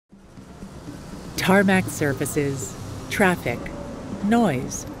Tarmac surfaces, traffic,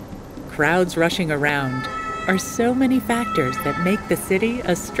 noise, crowds rushing around are so many factors that make the city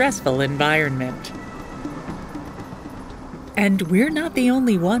a stressful environment. And we're not the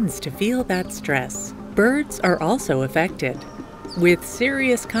only ones to feel that stress. Birds are also affected, with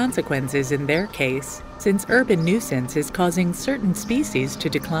serious consequences in their case, since urban nuisance is causing certain species to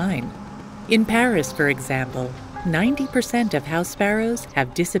decline. In Paris, for example, 90% of house sparrows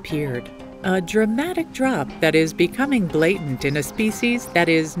have disappeared, a dramatic drop that is becoming blatant in a species that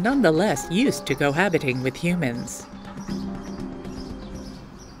is nonetheless used to cohabiting with humans.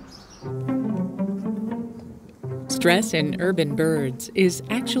 Stress in urban birds is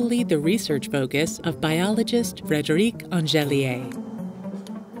actually the research focus of biologist Frédéric Angelier.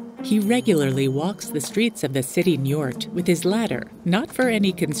 He regularly walks the streets of the city Niort with his ladder, not for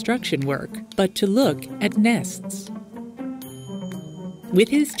any construction work, but to look at nests. With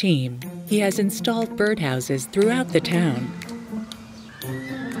his team, he has installed birdhouses throughout the town.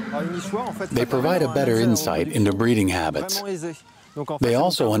 They provide a better insight into breeding habits. They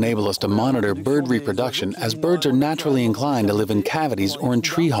also enable us to monitor bird reproduction, as birds are naturally inclined to live in cavities or in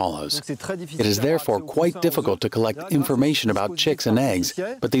tree hollows. It is therefore quite difficult to collect information about chicks and eggs,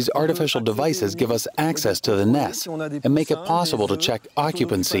 but these artificial devices give us access to the nests and make it possible to check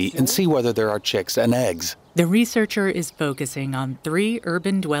occupancy and see whether there are chicks and eggs. The researcher is focusing on 3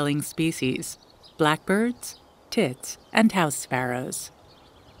 urban-dwelling species: blackbirds, tits, and house sparrows.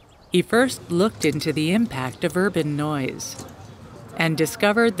 He first looked into the impact of urban noise and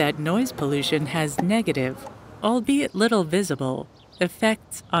discovered that noise pollution has negative, albeit little visible,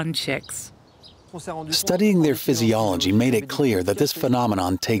 effects on chicks. Studying their physiology made it clear that this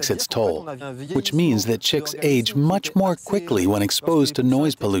phenomenon takes its toll, which means that chicks age much more quickly when exposed to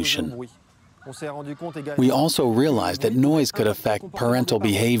noise pollution. We also realized that noise could affect parental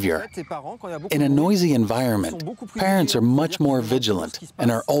behavior. In a noisy environment, parents are much more vigilant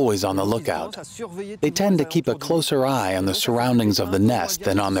and are always on the lookout. They tend to keep a closer eye on the surroundings of the nest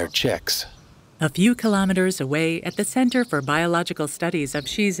than on their chicks. A few kilometers away at the Center for Biological Studies of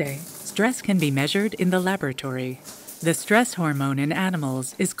Chizé, stress can be measured in the laboratory. The stress hormone in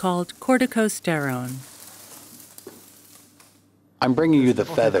animals is called corticosterone. I'm bringing you the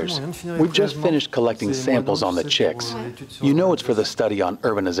feathers. We've just finished collecting samples on the chicks. You know it's for the study on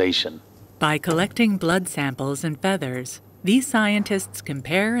urbanization. By collecting blood samples and feathers, these scientists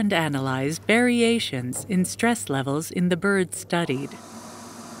compare and analyze variations in stress levels in the birds studied.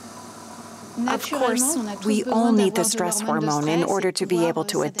 Of course, we all need the stress hormone in order to be able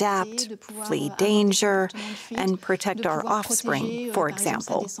to adapt, flee danger, and protect our offspring, for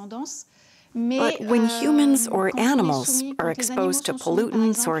example. But when humans or animals are exposed to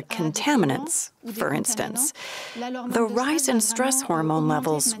pollutants or contaminants, for instance, the rise in stress hormone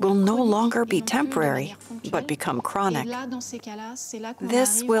levels will no longer be temporary, but become chronic.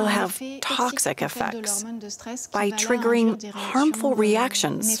 This will have toxic effects by triggering harmful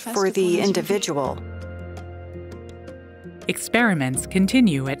reactions for the individual. Experiments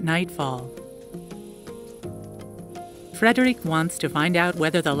continue at nightfall. Frédéric wants to find out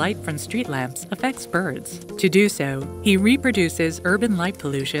whether the light from street lamps affects birds. To do so, he reproduces urban light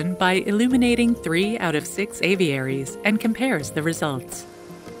pollution by illuminating 3 out of 6 aviaries and compares the results.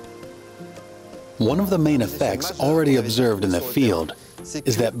 One of the main effects already observed in the field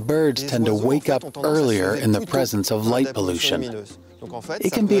is that birds tend to wake up earlier in the presence of light pollution.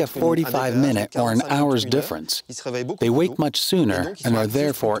 It can be a 45-minute or an hour's difference. They wake much sooner and are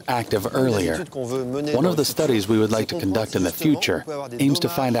therefore active earlier. One of the studies we would like to conduct in the future aims to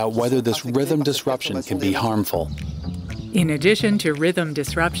find out whether this rhythm disruption can be harmful. In addition to rhythm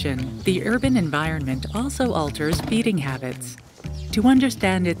disruption, the urban environment also alters feeding habits. To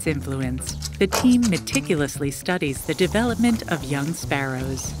understand its influence, the team meticulously studies the development of young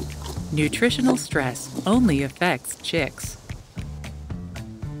sparrows. Nutritional stress only affects chicks.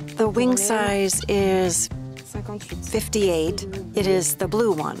 The wing size is 58. It is the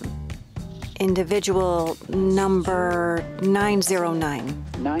blue one. Individual number 909.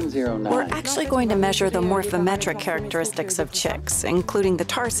 909. We're actually going to measure the morphometric characteristics of chicks, including the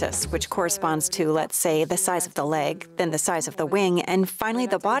tarsus, which corresponds to, let's say, the size of the leg, then the size of the wing, and finally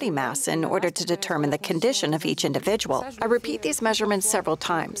the body mass in order to determine the condition of each individual. I repeat these measurements several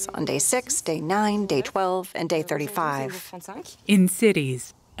times on day 6, day 9, day 12, and day 35. In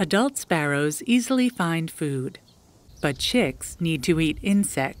cities, adult sparrows easily find food, but chicks need to eat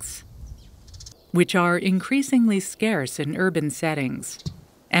insects, which are increasingly scarce in urban settings.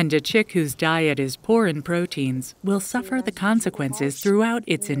 And a chick whose diet is poor in proteins will suffer the consequences throughout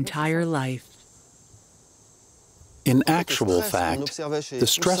its entire life. In actual fact, the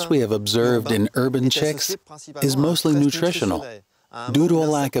stress we have observed in urban chicks is mostly nutritional, due to a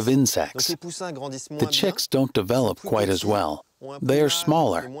lack of insects. The chicks don't develop quite as well. They are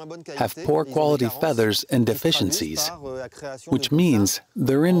smaller, have poor quality feathers and deficiencies, which means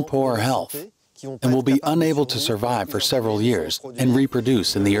they're in poor health and will be unable to survive for several years and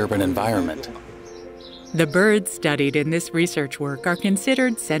reproduce in the urban environment. The birds studied in this research work are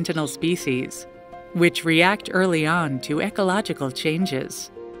considered sentinel species, which react early on to ecological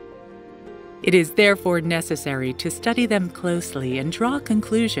changes. It is therefore necessary to study them closely and draw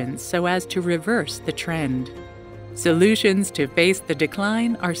conclusions so as to reverse the trend. Solutions to face the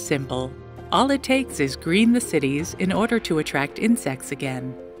decline are simple. All it takes is green the cities in order to attract insects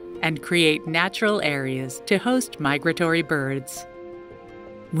again, and create natural areas to host migratory birds.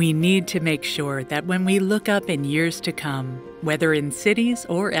 We need to make sure that when we look up in years to come, whether in cities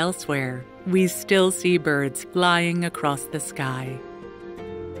or elsewhere, we still see birds flying across the sky.